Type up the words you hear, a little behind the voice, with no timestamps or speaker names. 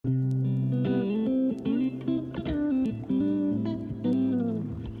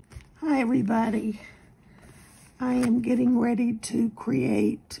everybody. I am getting ready to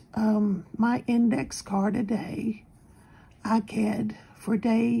create my index card a day, ICAD, for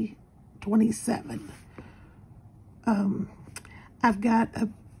day 27. I've got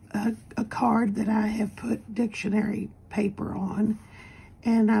a card that I have put dictionary paper on,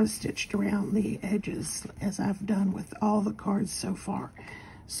 and I've stitched around the edges as I've done with all the cards so far.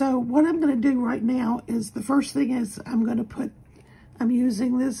 So what I'm going to do right now is, the first thing is I'm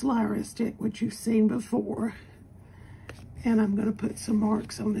using this Lyra stick, which you've seen before, and I'm going to put some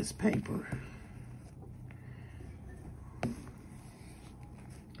marks on this paper.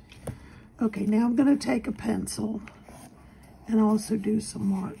 Okay, now I'm going to take a pencil and also do some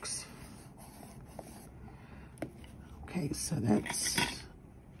marks. Okay, so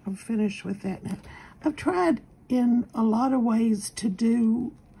I'm finished with that now. I've tried in a lot of ways to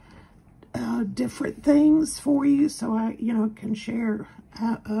do different things for you, so I, can share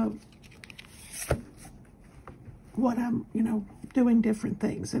what I'm, doing different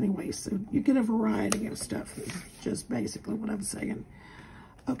things anyway. So you get a variety of stuff, is just basically what I'm saying.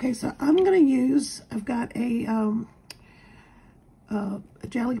 Okay, so I'm going to use, I've got a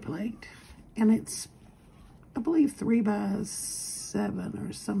jelly plate, and it's, I believe, 3 by 7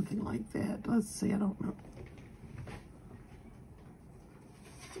 or something like that. Let's see, I don't know.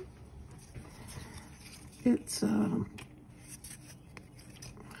 It's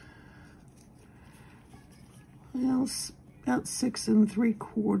well, about 6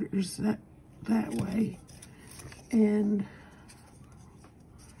 3/4 that way, and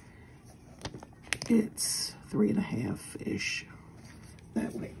it's 3 1/2-ish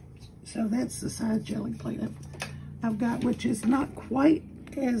that way. So that's the size jelly plate I've got, which is not quite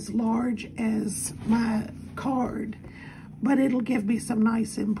as large as my card, but it'll give me some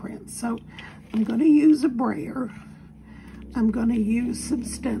nice imprints. So I'm going to use a brayer. I'm going to use some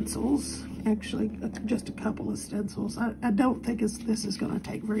stencils, actually just a couple of stencils. I don't think this is going to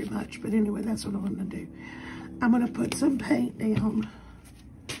take very much, but anyway, that's what I'm going to do. I'm going to put some paint down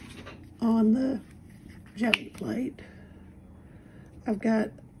on the jelly plate. I've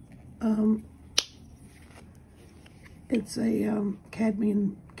got, it's a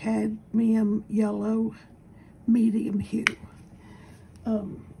cadmium yellow medium hue.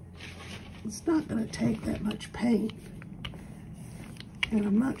 It's not going to take that much paint, and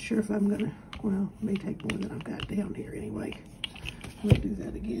I'm not sure if I'm going to, well, it may take more than I've got down here anyway. I'm going to do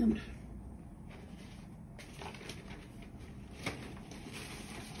that again.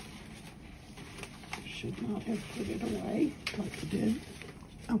 Should not have put it away like I did.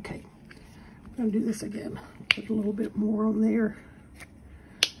 Okay, I'm going to do this again. Put a little bit more on there.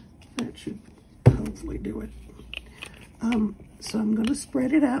 That should hopefully do it. So I'm going to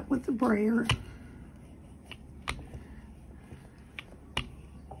spread it out with the brayer.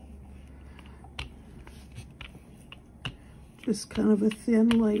 Just kind of a thin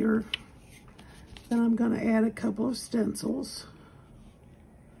layer. Then I'm going to add a couple of stencils.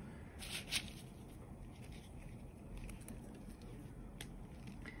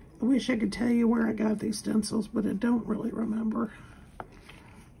 I wish I could tell you where I got these stencils, but I don't really remember.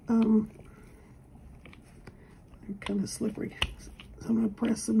 They're kind of slippery. So I'm going to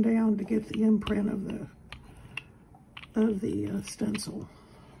press them down to get the imprint of the stencil.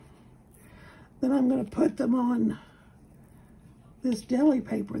 Then I'm going to put them on this deli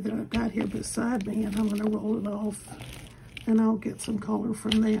paper that I've got here beside me, and I'm going to roll it off, and I'll get some color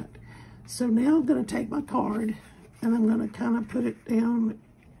from that. So now I'm going to take my card, and I'm going to kind of put it down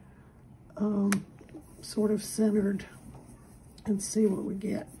sort of centered and see what we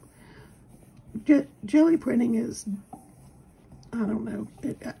get. Jelly printing is, I don't know,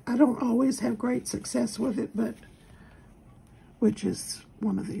 I don't always have great success with it, but which is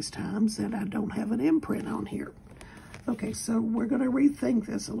one of these times that I don't have an imprint on here. Okay, so we're going to rethink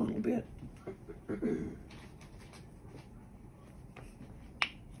this a little bit.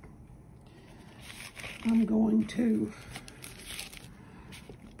 I'm going to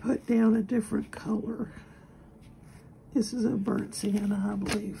put down a different color. This is a burnt sienna, I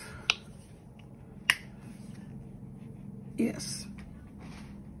believe. Yes.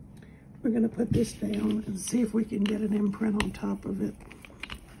 We're going to put this down and see if we can get an imprint on top of it.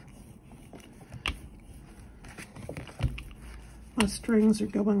 My strings are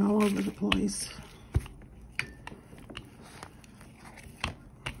going all over the place.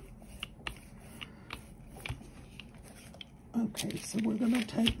 Okay, so we're going to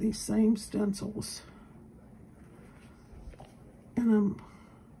take these same stencils, and I'm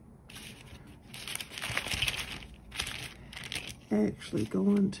actually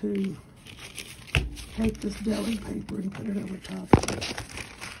going to take this deli paper and put it over top of it.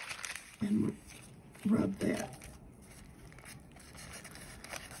 and rub that.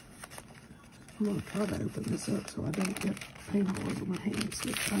 I'm going to try to open this up so I don't get paint all over my hands,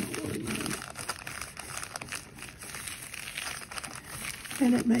 which I don't really mind.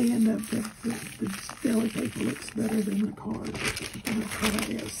 And it may end up that the deli paper looks better than the card. I'm going to try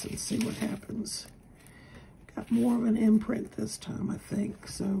this and see what happens. Got more of an imprint this time, I think,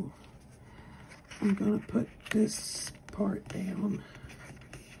 so I'm going to put this part down.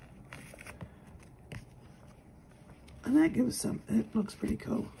 And that gives something, it looks pretty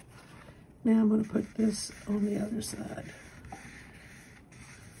cool. Now I'm going to put this on the other side.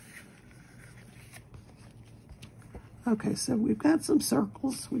 Okay, so we've got some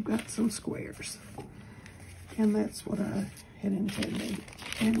circles, we've got some squares. And that's what I had intended.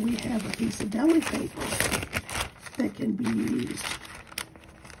 And we have a piece of deli paper that can be used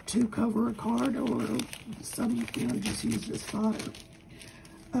to cover a card, or some, just used as fodder.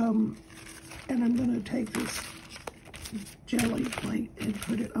 And I'm going to take this jelly plate and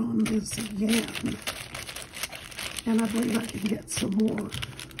put it on this again. And I believe I can get some more.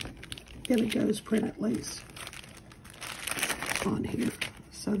 Get a ghost print at least on here.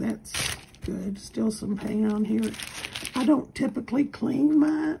 So that's good. Still some paint on here. I don't typically clean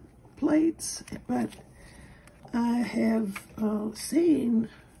my plates, but I have seen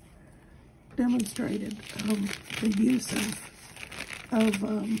demonstrated the use of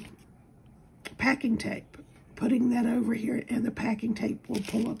packing tape. Putting that over here, and the packing tape will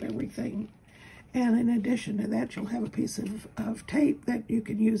pull up everything. And in addition to that, you'll have a piece of tape that you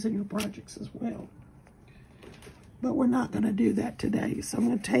can use in your projects as well. But we're not going to do that today. So I'm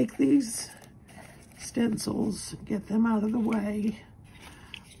going to take these stencils, get them out of the way.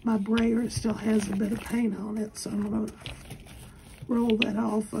 My brayer still has a bit of paint on it, so I'm going to roll that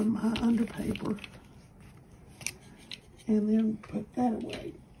off on my underpaper and then put that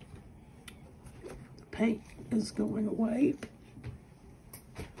away. The paint is going away.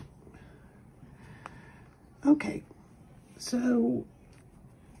 Okay, so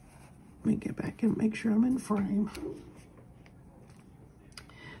let me get back and make sure I'm in frame.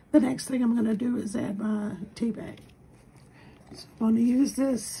 The next thing I'm going to do is add my tea bag. So I'm going to use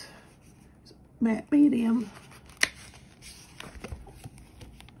this matte medium.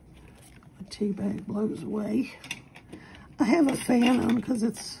 The tea bag blows away. I have a fan on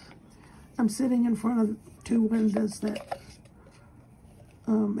because I'm sitting in front of two windows that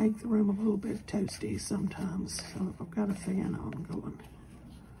make the room a little bit toasty sometimes. So I've got a fan on going.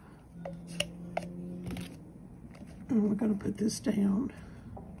 And we're going to put this down.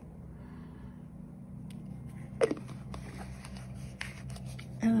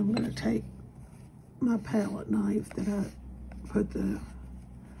 And I'm going to take my palette knife that I put the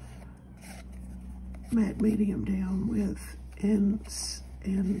matte medium down with and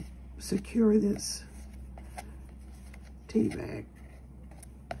secure this tea bag.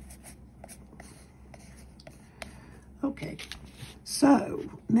 Okay, so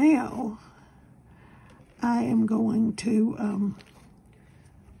now I am going to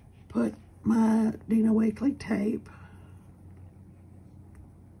put my Dina Wakley tape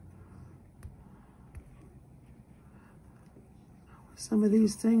Some of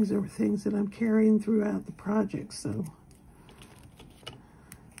these things are things that I'm carrying throughout the project, so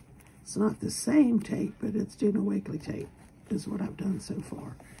it's not the same tape, but it's Dina Wakley tape is what I've done so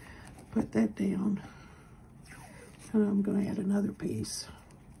far. Put that down, and I'm going to add another piece.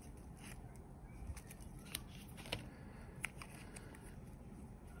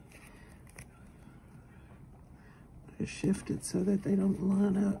 Just shift it so that they don't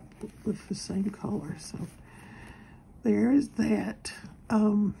line up with the same color. So there's that.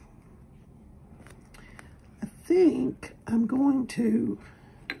 I think I'm going to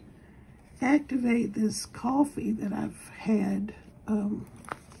activate this coffee that I've had,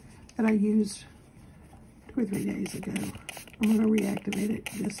 that I used 2 or 3 days ago. I'm going to reactivate it,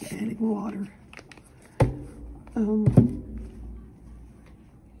 just adding water. And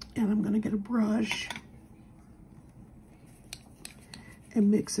I'm going to get a brush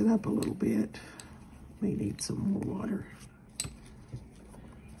and mix it up a little bit. May need some more water.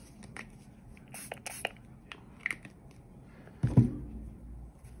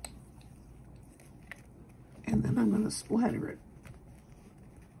 And then I'm going to splatter it.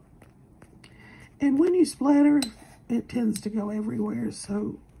 And when you splatter, it tends to go everywhere,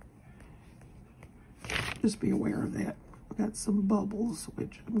 so just be aware of that. I've got some bubbles,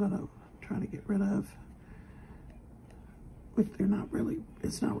 which I'm going to try to get rid of. But they're not really,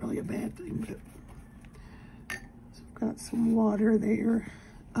 it's not really a bad thing, but so I've got some water there.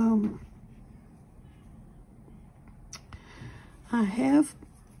 I have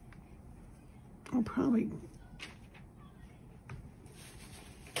I'll probably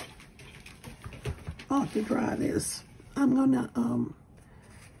ought to dry this. I'm gonna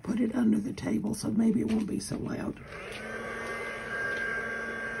put it under the table so maybe it won't be so loud.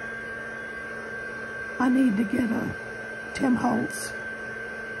 I need to get a Tim Holtz,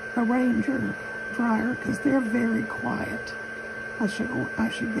 a Ranger dryer, because they're very quiet. I should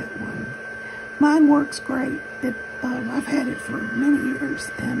get one. Mine works great. I've had it for many years,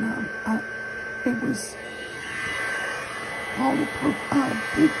 and it was called a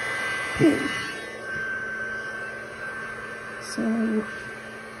pig. So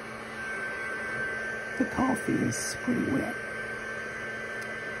the coffee is pretty wet.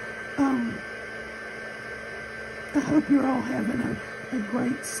 I hope you're all having a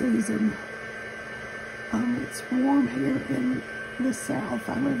great season. It's warm here in the South.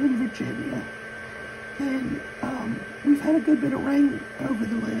 I live in Virginia, and we've had a good bit of rain over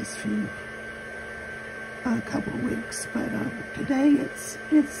the last couple of weeks. But today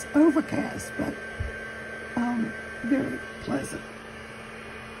it's overcast, but very pleasant.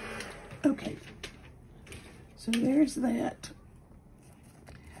 Okay, so there's that.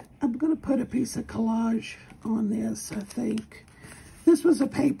 I'm going to put a piece of collage on this, I think. This was a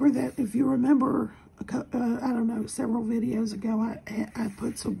paper that, if you remember, I don't know, several videos ago, I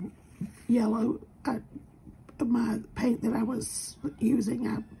put some yellow, my paint that I was using,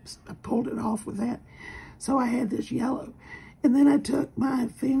 I pulled it off with that. So I had this yellow. And then I took my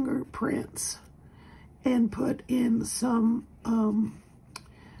fingerprints and put in some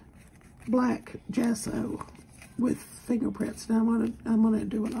black gesso with fingerprints. Now I'm gonna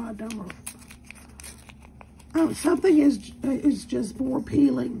do an odd number. Oh, something is just more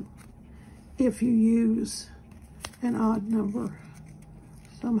appealing if you use an odd number.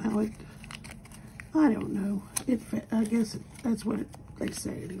 Somehow I don't know. I guess that's what they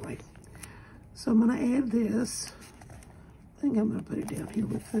say anyway. So I'm gonna add this. I think I'm gonna put it down here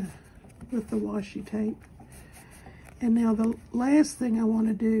with the washi tape. And now the last thing I want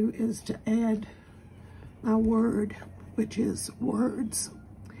to do is to add my word, which is words.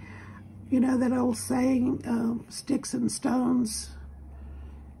 You know that old saying, sticks and stones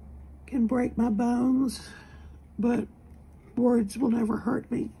can break my bones, but words will never hurt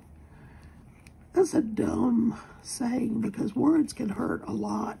me. That's a dumb saying, because words can hurt a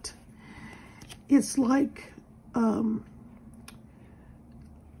lot. It's like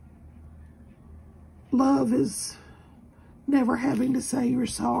love is never having to say you're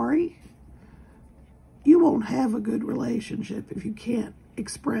sorry. You won't have a good relationship if you can't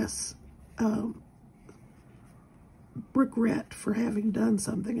express regret for having done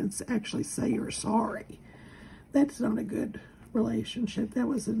something and actually say you're sorry. That's not a good relationship. That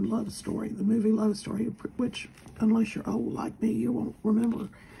was in Love Story, the movie Love Story, which, unless you're old like me, you won't remember.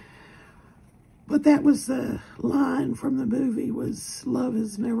 But that was the line from the movie, was love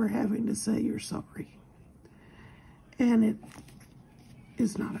is never having to say you're sorry. And it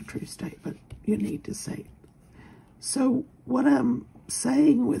is not a true statement. You need to say it. So what I'm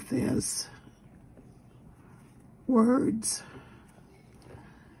saying with this, words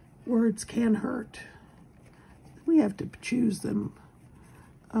can hurt. We have to choose them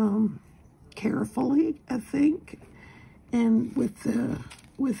carefully, I think. And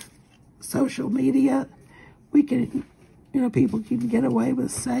with social media, we can, people can get away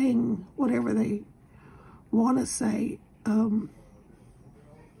with saying whatever they want to say,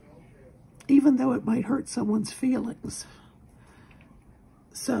 even though it might hurt someone's feelings.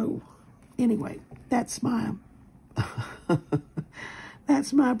 So, anyway, that's my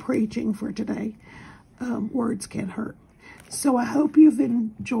that's my preaching for today. Words can hurt. So I hope you've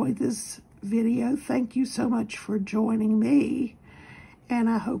enjoyed this video. Thank you so much for joining me, and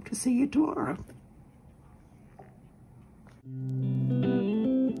I hope to see you tomorrow.